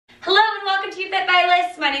to FIT by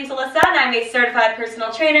LYS. My name's Alyssa and I'm a certified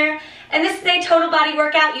personal trainer, and this is a total body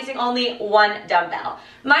workout using only one dumbbell.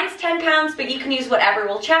 Mine's 10 pounds, but you can use whatever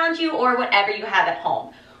will challenge you or whatever you have at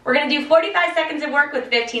home. We're going to do 45 seconds of work with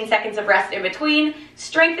 15 seconds of rest in between,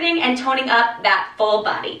 strengthening and toning up that full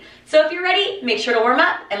body. So if you're ready, make sure to warm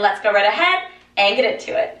up and let's go right ahead and get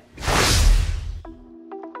into it.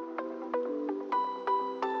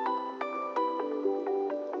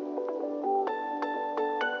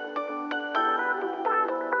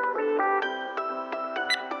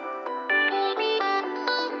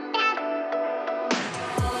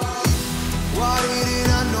 Why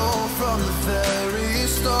didn't I know from the very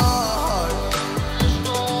start?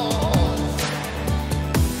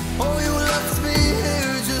 Oh, you left me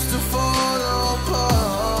here just to fall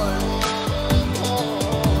apart.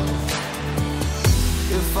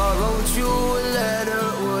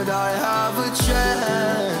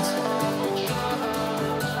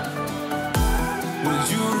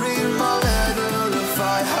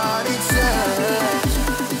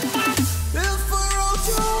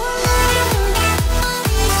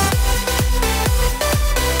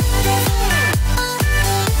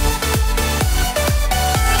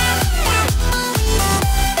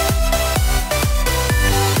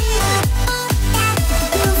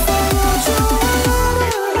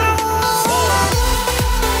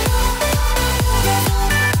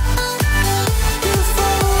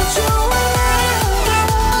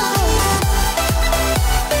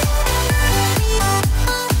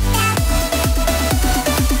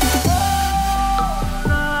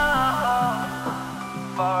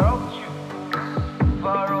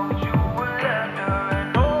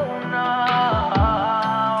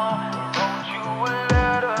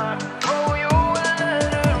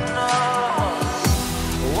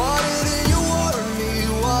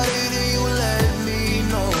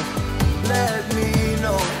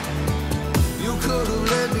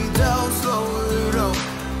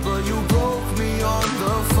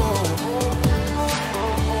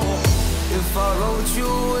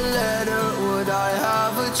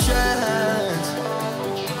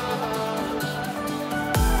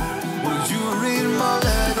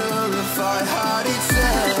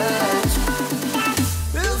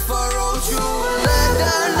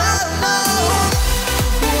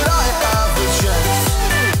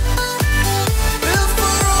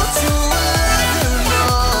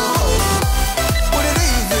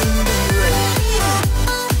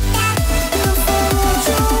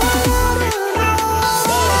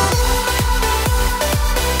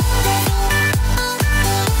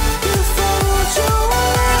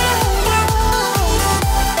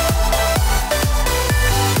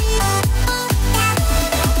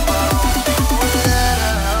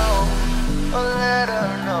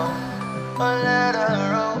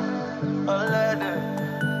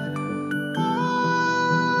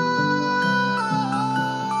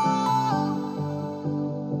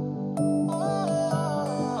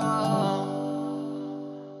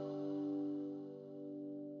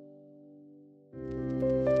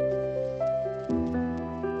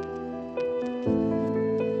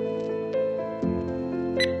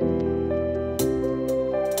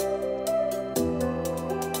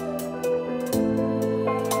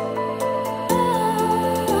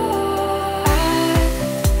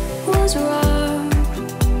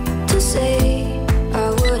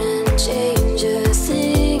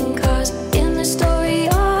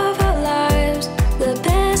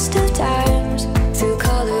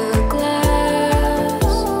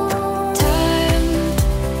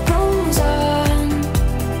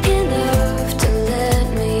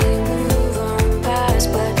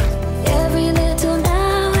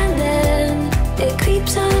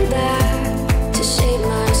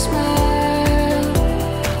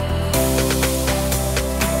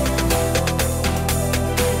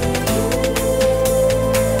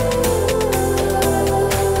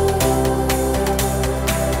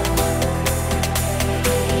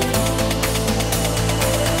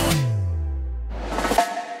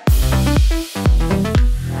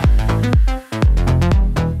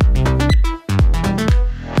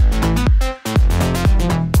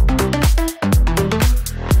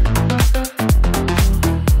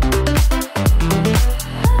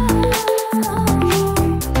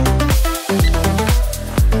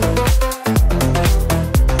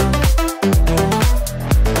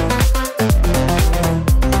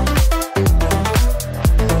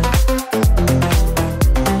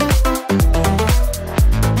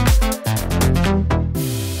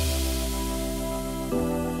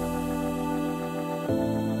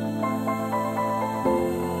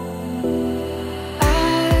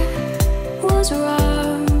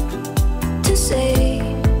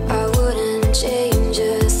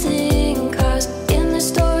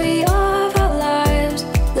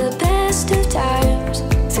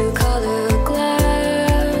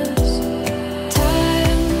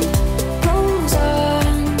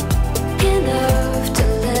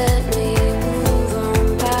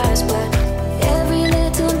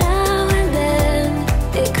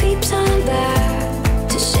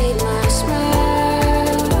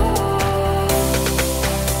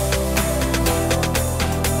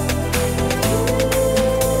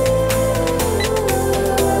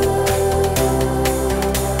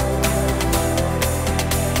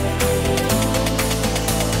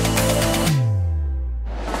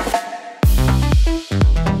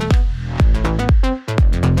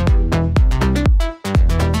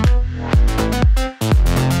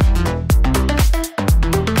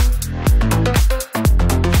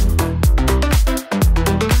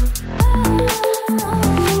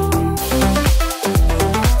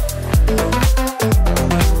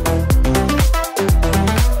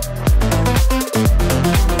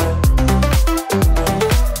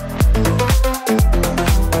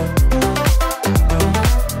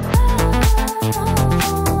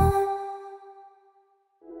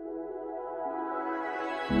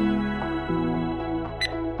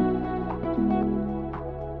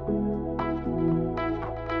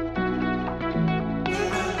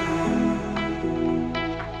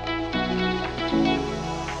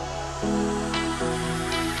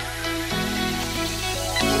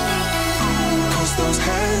 Those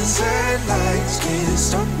hands and lights can't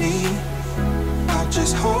stop me. I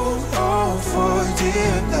just hold on for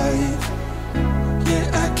dear life. Yeah,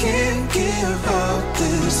 I can't give up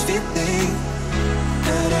this feeling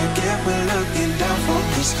that I get when looking down from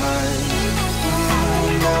the sky.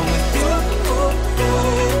 Now with you,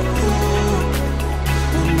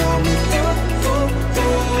 now with you,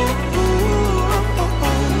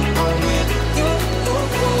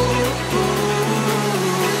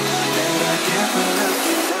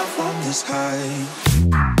 high.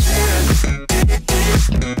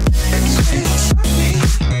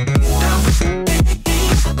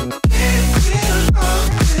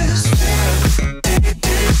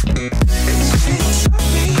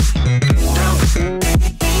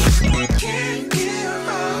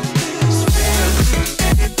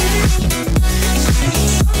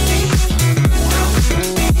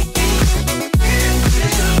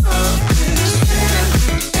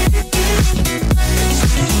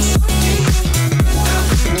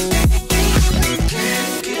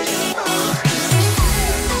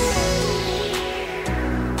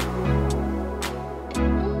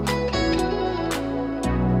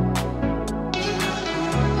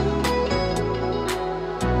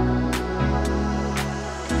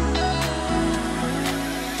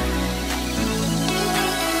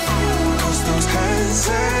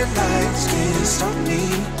 And lights can't stop me.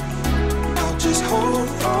 I'll just hold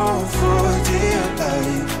on for dear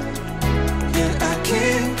life. Yeah, I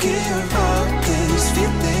can't give up this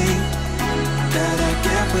feeling that I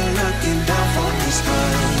get when looking down from the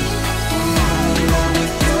sky. Now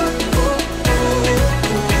with you,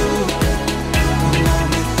 now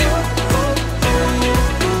with you,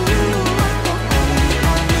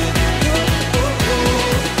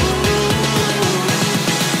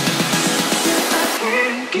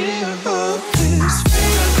 give up this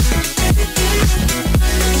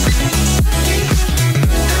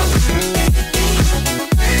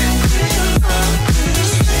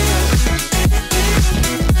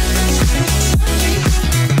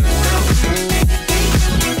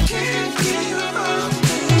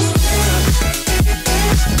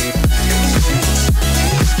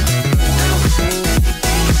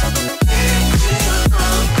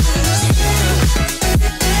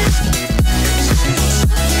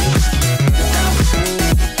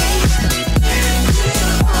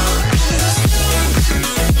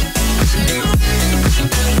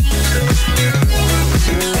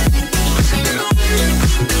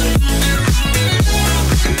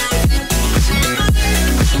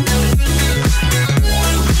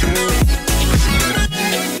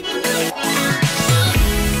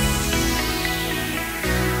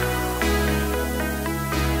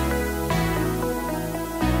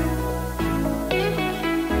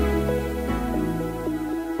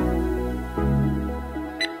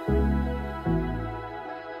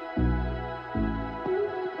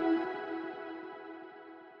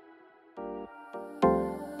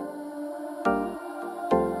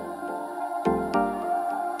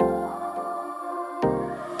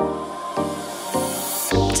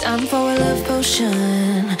time for a love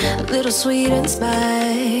potion, a little sweet and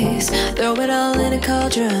spice. Throw it all in a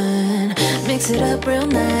cauldron, mix it up real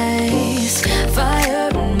nice. Fire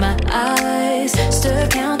in my eyes, stir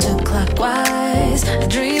counterclockwise. I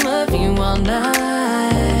dream of you all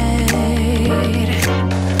night.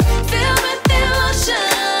 Fill with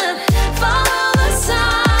emotion, follow the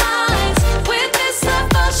signs. With this love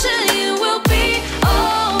potion, you will be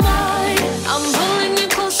all mine. I'm pulling you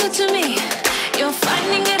closer to me. You're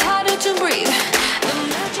finding it harder to breathe. The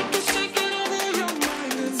magic is taking over your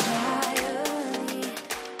mind entirely.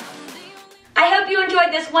 I hope you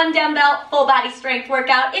enjoyed this one dumbbell full body strength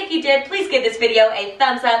workout. If you did, please give this video a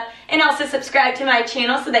thumbs up and also subscribe to my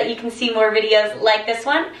channel so that you can see more videos like this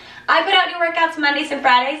one. I put out new workouts Mondays and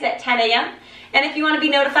Fridays at 10 a.m. And if you want to be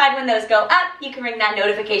notified when those go up, you can ring that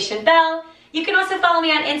notification bell. You can also follow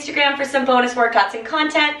me on Instagram for some bonus workouts and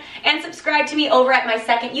content, and subscribe to me over at my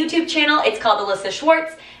second YouTube channel. It's called Alyssa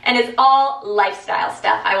Schwartz, and it's all lifestyle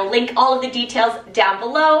stuff. I will link all of the details down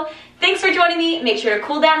below. Thanks for joining me. Make sure to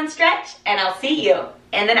cool down and stretch, and I'll see you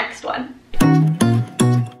in the next one.